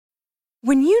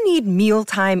When you need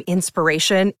mealtime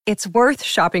inspiration, it's worth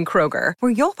shopping Kroger,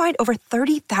 where you'll find over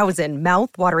 30,000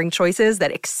 mouth-watering choices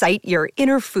that excite your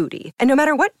inner foodie. And no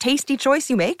matter what tasty choice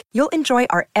you make, you'll enjoy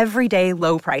our everyday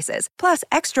low prices, plus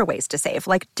extra ways to save,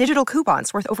 like digital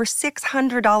coupons worth over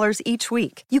 $600 each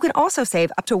week. You can also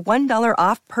save up to $1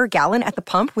 off per gallon at the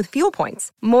pump with fuel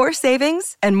points. More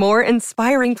savings and more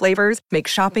inspiring flavors make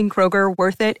shopping Kroger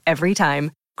worth it every time.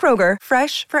 Kroger,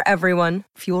 fresh for everyone.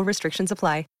 Fuel restrictions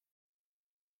apply.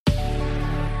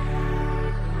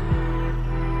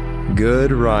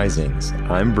 Good risings.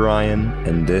 I'm Brian,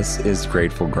 and this is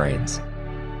Grateful Grains.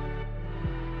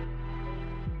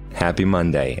 Happy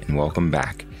Monday, and welcome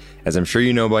back. As I'm sure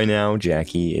you know by now,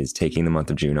 Jackie is taking the month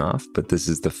of June off, but this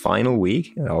is the final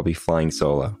week that I'll be flying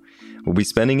solo. We'll be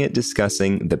spending it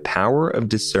discussing the power of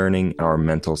discerning our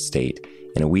mental state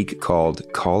in a week called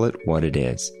Call It What It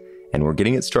Is. And we're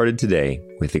getting it started today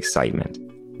with excitement.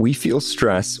 We feel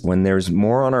stress when there's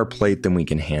more on our plate than we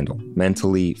can handle,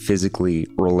 mentally, physically,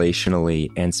 relationally,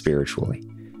 and spiritually.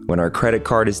 When our credit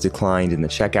card is declined in the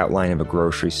checkout line of a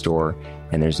grocery store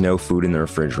and there's no food in the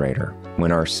refrigerator.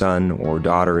 When our son or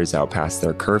daughter is out past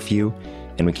their curfew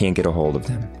and we can't get a hold of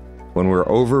them. When we're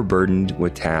overburdened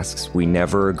with tasks we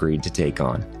never agreed to take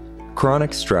on.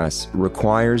 Chronic stress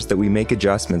requires that we make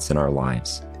adjustments in our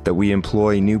lives, that we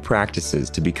employ new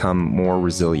practices to become more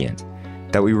resilient,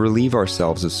 that we relieve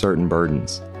ourselves of certain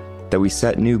burdens, that we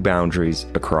set new boundaries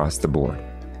across the board.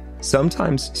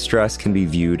 Sometimes stress can be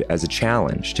viewed as a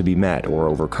challenge to be met or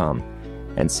overcome,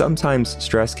 and sometimes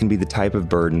stress can be the type of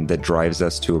burden that drives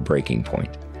us to a breaking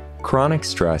point. Chronic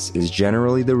stress is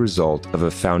generally the result of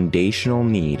a foundational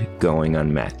need going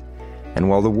unmet. And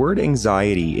while the word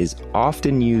anxiety is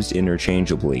often used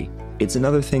interchangeably, it's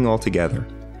another thing altogether.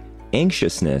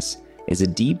 Anxiousness is a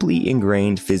deeply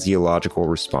ingrained physiological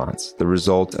response, the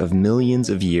result of millions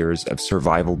of years of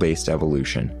survival-based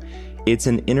evolution. It's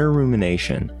an inner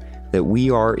rumination that we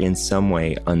are in some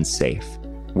way unsafe.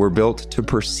 We're built to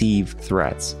perceive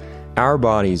threats. Our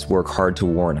bodies work hard to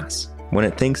warn us when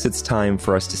it thinks it's time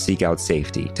for us to seek out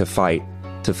safety, to fight,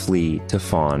 to flee, to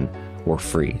fawn, or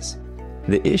freeze.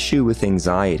 The issue with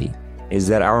anxiety is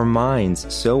that our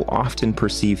minds so often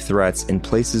perceive threats in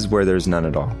places where there's none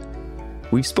at all.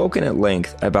 We've spoken at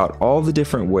length about all the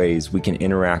different ways we can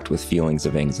interact with feelings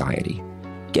of anxiety.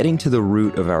 Getting to the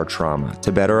root of our trauma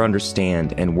to better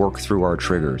understand and work through our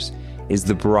triggers is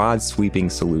the broad sweeping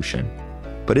solution.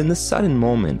 But in the sudden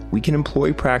moment, we can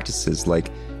employ practices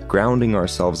like grounding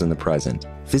ourselves in the present,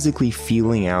 physically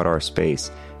feeling out our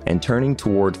space, and turning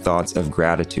toward thoughts of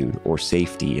gratitude or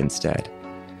safety instead.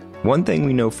 One thing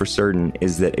we know for certain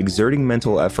is that exerting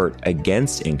mental effort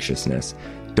against anxiousness,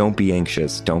 don't be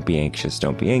anxious, don't be anxious,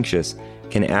 don't be anxious,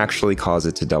 can actually cause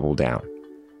it to double down.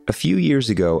 A few years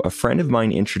ago, a friend of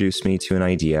mine introduced me to an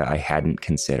idea I hadn't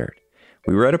considered.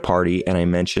 We were at a party and I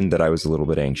mentioned that I was a little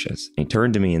bit anxious. He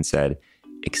turned to me and said,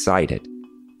 "Excited."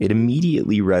 It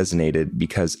immediately resonated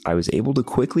because I was able to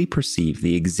quickly perceive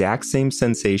the exact same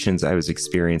sensations I was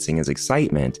experiencing as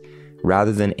excitement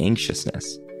rather than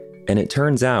anxiousness. And it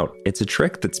turns out it's a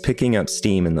trick that's picking up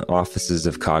steam in the offices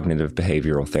of cognitive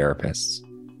behavioral therapists.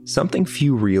 Something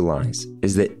few realize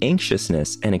is that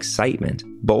anxiousness and excitement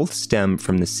both stem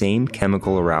from the same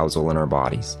chemical arousal in our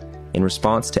bodies in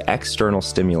response to external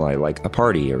stimuli like a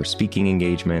party or speaking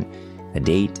engagement, a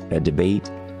date, a debate,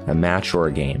 a match, or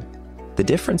a game. The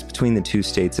difference between the two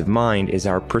states of mind is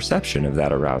our perception of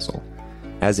that arousal.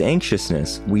 As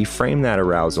anxiousness, we frame that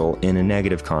arousal in a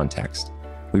negative context.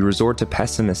 We resort to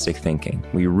pessimistic thinking.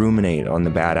 We ruminate on the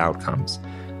bad outcomes.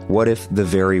 What if the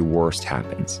very worst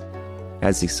happens?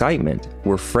 As excitement,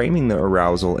 we're framing the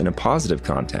arousal in a positive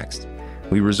context.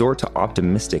 We resort to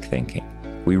optimistic thinking.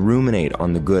 We ruminate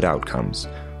on the good outcomes.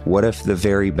 What if the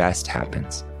very best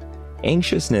happens?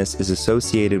 Anxiousness is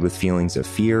associated with feelings of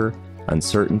fear,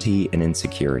 uncertainty, and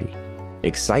insecurity.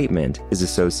 Excitement is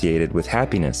associated with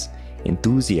happiness,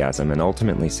 enthusiasm, and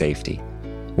ultimately safety.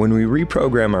 When we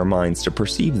reprogram our minds to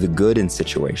perceive the good in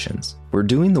situations, we're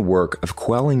doing the work of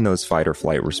quelling those fight or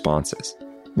flight responses.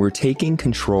 We're taking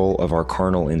control of our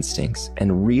carnal instincts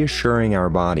and reassuring our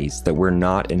bodies that we're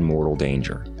not in mortal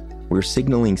danger. We're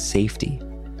signaling safety.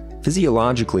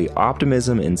 Physiologically,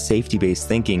 optimism and safety-based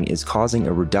thinking is causing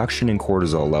a reduction in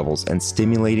cortisol levels and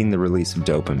stimulating the release of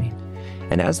dopamine.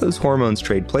 And as those hormones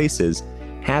trade places,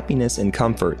 happiness and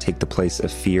comfort take the place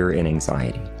of fear and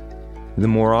anxiety. The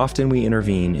more often we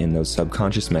intervene in those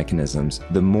subconscious mechanisms,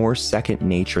 the more second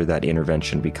nature that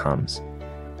intervention becomes.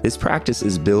 This practice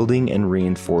is building and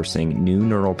reinforcing new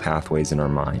neural pathways in our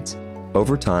minds.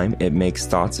 Over time, it makes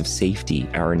thoughts of safety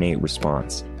our innate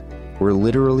response. We're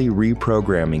literally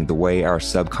reprogramming the way our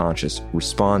subconscious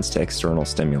responds to external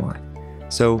stimuli.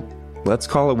 So let's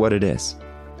call it what it is.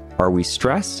 Are we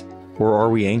stressed or are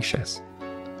we anxious?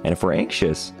 And if we're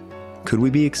anxious, could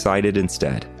we be excited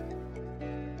instead?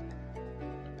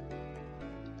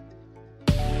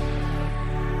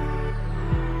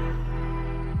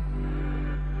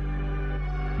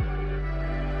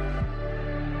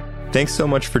 Thanks so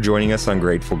much for joining us on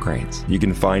Grateful Grains. You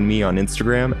can find me on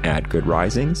Instagram at Good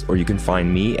Risings, or you can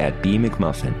find me at B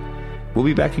McMuffin. We'll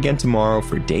be back again tomorrow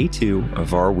for day 2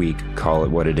 of our week, Call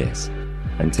It What It Is.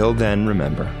 Until then,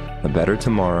 remember, a better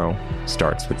tomorrow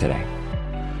starts with today.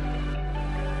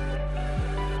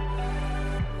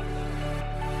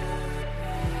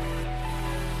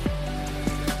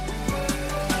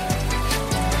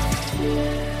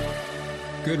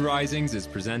 Good Risings is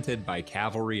presented by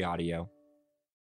Cavalry Audio.